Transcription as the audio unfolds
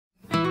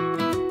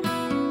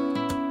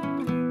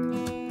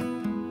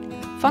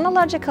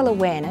Phonological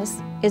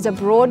awareness is a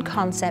broad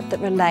concept that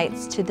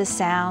relates to the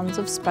sounds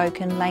of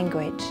spoken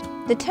language.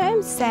 The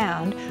term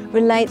sound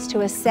relates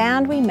to a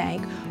sound we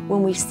make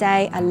when we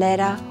say a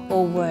letter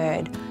or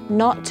word,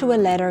 not to a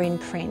letter in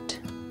print.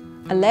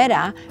 A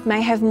letter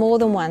may have more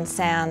than one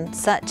sound,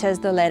 such as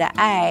the letter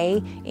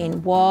A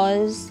in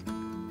was,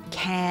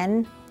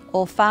 can,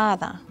 or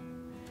father.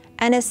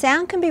 And a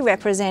sound can be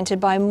represented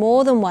by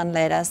more than one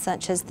letter,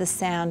 such as the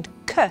sound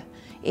k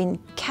in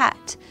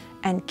cat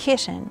and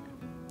kitten.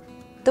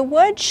 The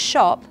word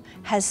shop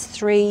has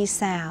 3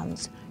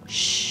 sounds,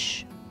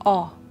 sh,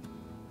 o,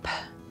 p,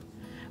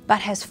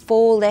 but has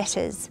 4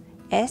 letters,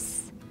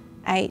 s,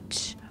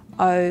 h,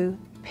 o,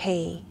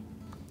 p.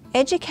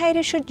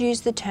 Educators should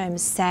use the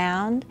terms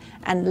sound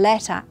and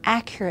letter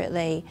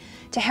accurately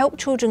to help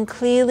children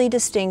clearly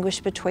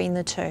distinguish between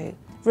the two.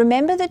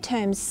 Remember, the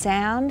term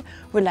sound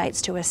relates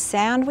to a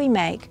sound we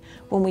make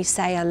when we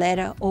say a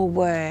letter or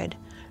word,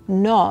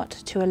 not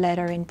to a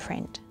letter in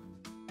print.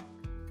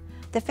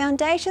 The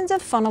foundations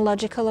of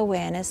phonological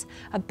awareness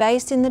are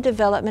based in the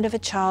development of a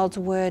child's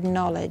word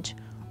knowledge,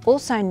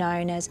 also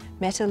known as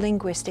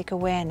metalinguistic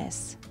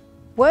awareness.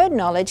 Word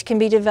knowledge can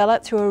be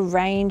developed through a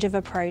range of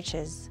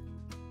approaches.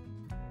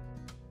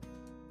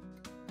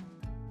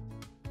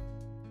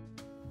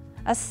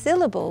 A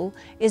syllable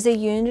is a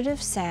unit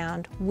of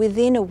sound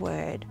within a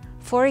word.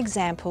 For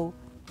example,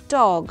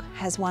 dog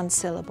has 1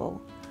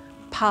 syllable.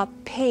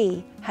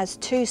 Puppy has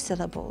 2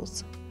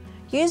 syllables.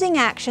 Using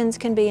actions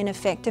can be an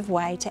effective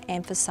way to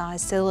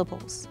emphasise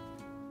syllables.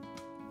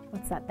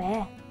 What's that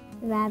there?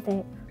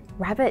 Rabbit.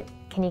 Rabbit.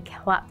 Can you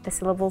clap the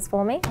syllables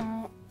for me?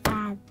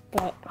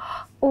 Rabbit.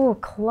 Oh,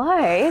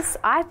 close.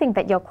 I think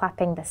that you're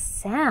clapping the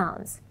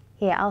sounds.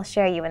 Here, I'll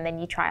show you and then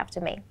you try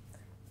after me.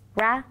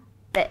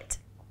 Rabbit.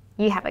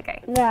 You have a go.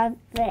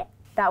 Rabbit.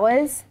 That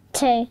was?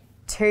 2.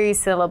 2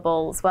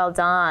 syllables. Well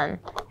done.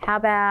 How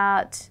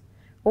about,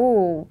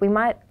 oh, we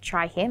might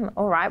try him.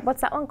 All right,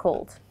 what's that one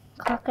called?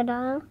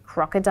 Crocodile.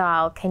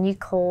 Crocodile. Can you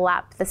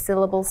clap the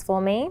syllables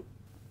for me?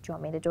 Do you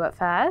want me to do it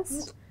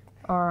first?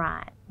 All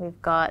right, we've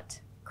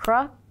got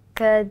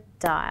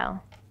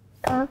crocodile.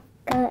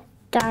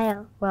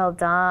 Crocodile. Well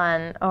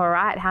done. All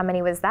right, how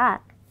many was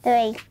that?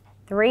 3.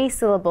 3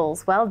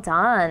 syllables. Well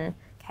done.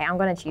 Okay, I'm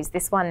going to choose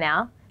this one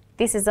now.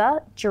 This is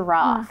a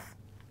giraffe.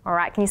 All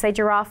right, can you say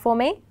giraffe for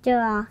me?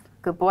 Giraffe.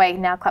 Good boy.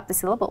 Now clap the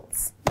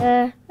syllables.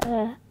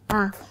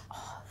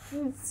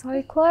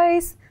 So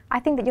close. I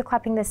think that you're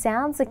clapping the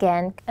sounds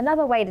again.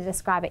 Another way to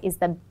describe it is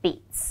the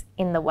beats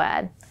in the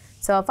word.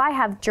 So if I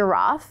have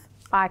giraffe,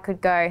 I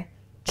could go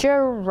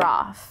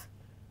giraffe.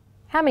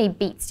 How many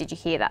beats did you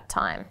hear that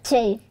time?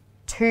 2.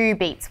 2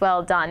 beats.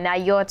 Well done. Now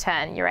your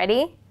turn. You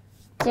ready?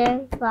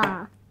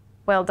 Giraffe.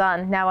 Well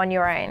done. Now on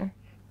your own.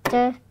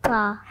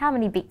 Giraffe. How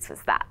many beats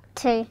was that?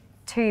 2.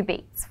 2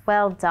 beats.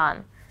 Well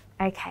done.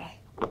 Okay.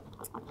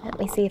 Let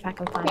me see if I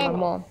can find one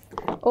more.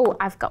 Oh,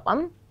 I've got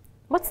one.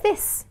 What's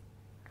this?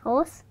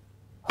 Horse.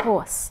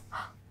 Horse.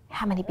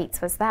 How many beats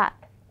was that?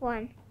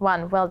 1.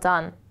 1. Well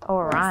done.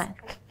 All right.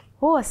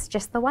 Horse,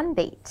 just the 1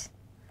 beat.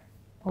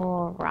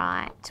 All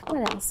right.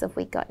 What else have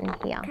we got in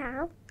here?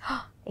 Cow.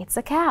 It's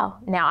a cow.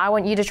 Now I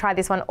want you to try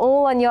this one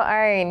all on your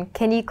own.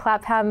 Can you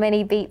clap how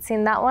many beats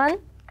in that one?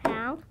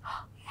 Cow.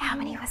 How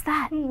many was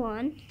that?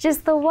 1.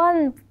 Just the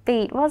 1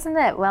 beat, wasn't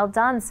it? Well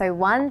done. So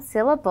 1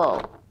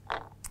 syllable.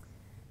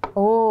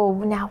 Oh,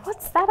 now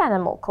what's that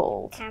animal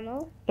called?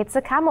 Camel. It's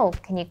a camel.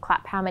 Can you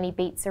clap how many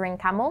beats are in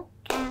camel?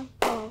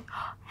 Camel.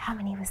 How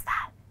many was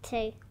that?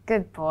 2.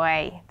 Good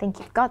boy. I think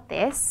you've got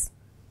this.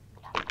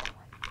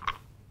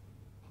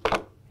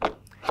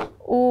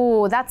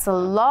 Oh, that's a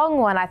long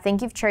one. I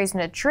think you've chosen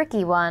a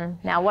tricky one.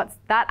 Now, what's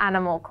that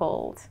animal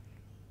called?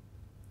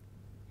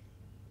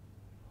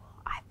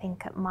 I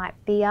think it might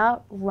be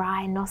a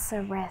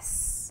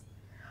rhinoceros.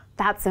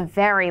 That's a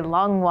very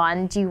long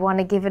one. Do you want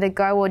to give it a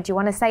go or do you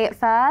want to say it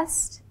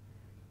first?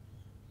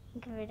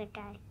 Give it a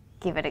go.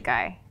 Give it a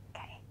go.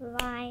 Okay.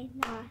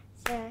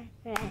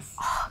 Rhinoceros.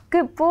 Oh,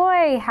 good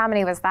boy. How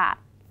many was that?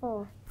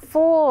 4.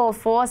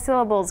 4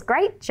 syllables.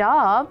 Great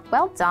job.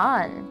 Well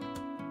done.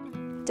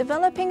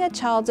 Developing a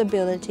child's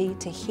ability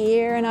to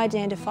hear and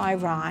identify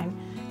rhyme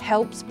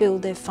helps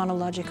build their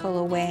phonological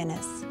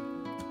awareness.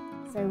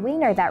 So we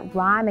know that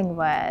rhyming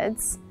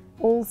words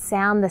all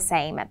sound the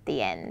same at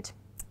the end.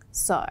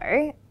 So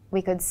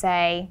we could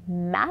say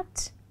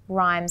mat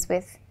rhymes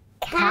with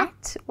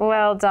cat.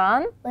 Well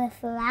done.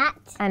 With rat.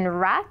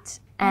 And rat.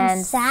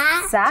 And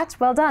sat.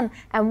 Well done.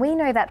 And we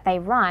know that they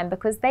rhyme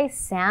because they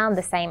sound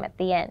the same at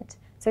the end.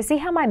 So see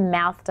how my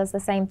mouth does the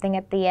same thing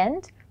at the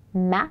end?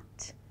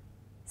 Mat,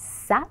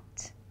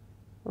 sat,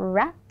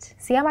 rat.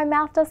 See how my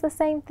mouth does the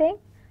same thing?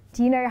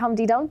 Do you know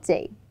Humpty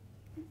Dumpty?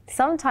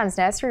 Sometimes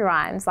nursery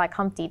rhymes like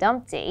Humpty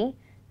Dumpty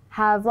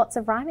have lots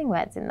of rhyming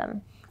words in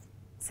them.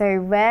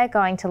 So we're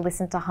going to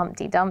listen to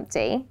Humpty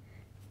Dumpty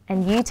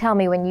and you tell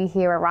me when you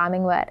hear a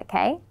rhyming word,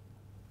 okay?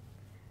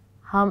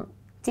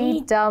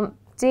 Humpty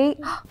Dumpty.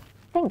 I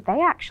think they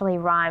actually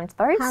rhymed,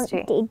 those two.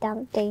 Humpty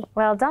Dumpty.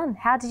 Well done.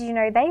 How did you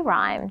know they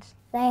rhymed?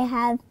 They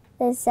have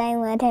the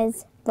same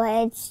letters,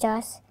 but it's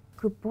just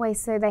Good boy.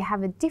 So they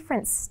have a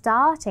different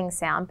starting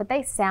sound, but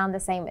they sound the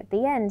same at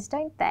the end,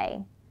 don't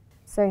they?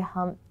 So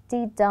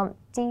Humpty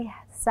Dumpty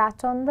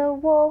sat on the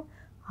wall.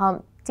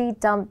 Humpty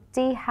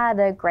Dumpty had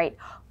a great...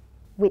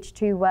 Which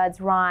two words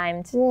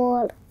rhymed?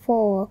 Wall.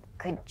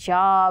 Good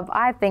job.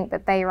 I think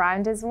that they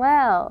rhymed as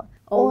well.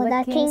 All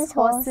the king's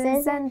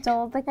horses and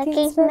all the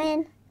king's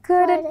men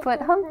couldn't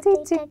put Humpty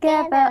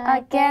together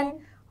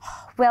again.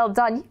 Well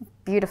done.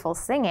 Beautiful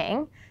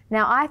singing.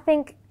 Now I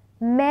think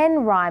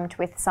men rhymed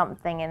with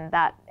something in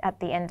that at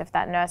the end of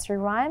that nursery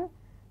rhyme.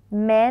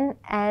 Men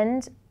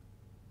and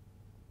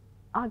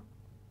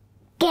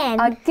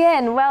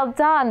again. Well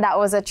done. That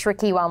was a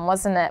tricky one,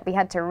 wasn't it? We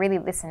had to really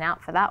listen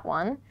out for that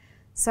one.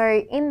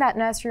 So in that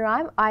nursery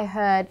rhyme, I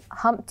heard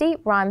Humpty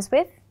rhymes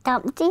with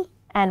Dumpty.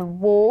 And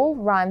wall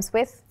rhymes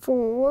with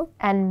Fool.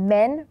 And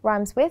men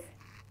rhymes with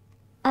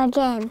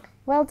Again.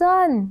 Well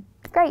done.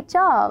 Great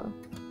job.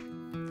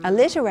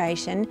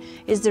 Alliteration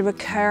is the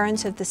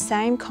recurrence of the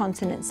same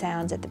consonant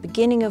sounds at the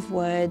beginning of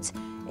words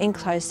in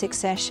close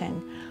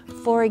succession.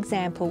 For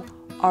example,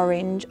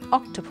 orange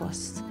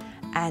octopus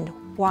and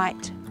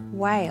white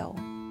whale.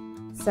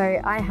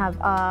 So I have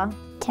a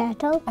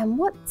Turtle. And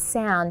what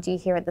sound do you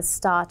hear at the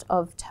start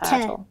of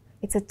turtle?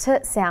 It's a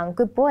t sound.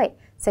 Good boy.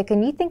 So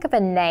can you think of a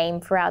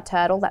name for our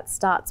turtle that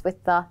starts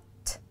with the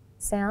t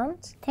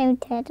sound? Timmy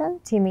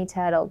Turtle. Timmy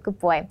Turtle. Good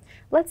boy.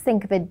 Let's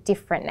think of a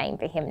different name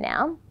for him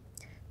now.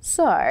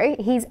 So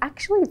he's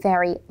actually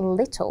very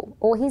little,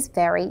 or he's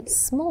very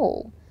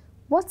small.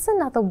 What's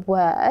another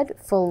word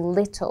for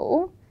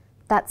little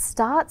that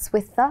starts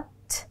with the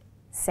t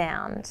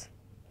sound?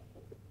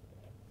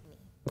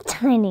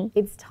 Tiny.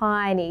 It's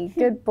tiny.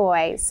 Good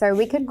boy. So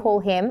we could call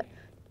him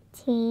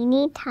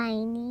Teeny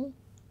tiny.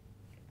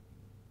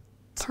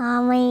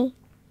 Tommy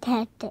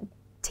Turtle.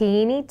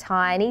 Teeny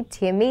Tiny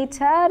Timmy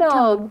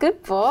Turtle.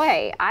 Good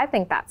boy. I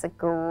think that's a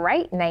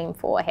great name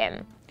for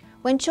him.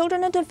 When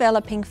children are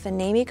developing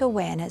phonemic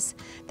awareness,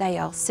 they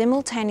are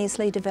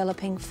simultaneously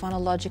developing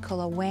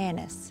phonological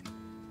awareness.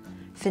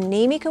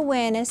 Phonemic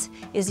awareness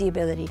is the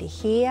ability to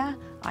hear,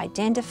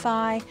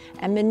 identify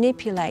and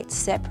manipulate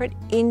separate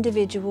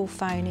individual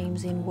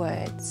phonemes in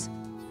words.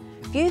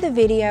 View the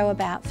video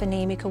about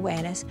phonemic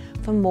awareness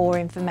for more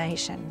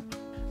information.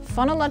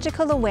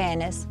 Phonological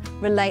awareness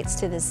relates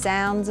to the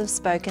sounds of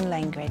spoken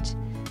language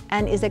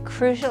and is a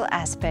crucial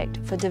aspect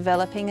for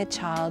developing a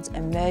child's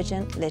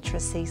emergent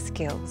literacy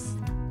skills.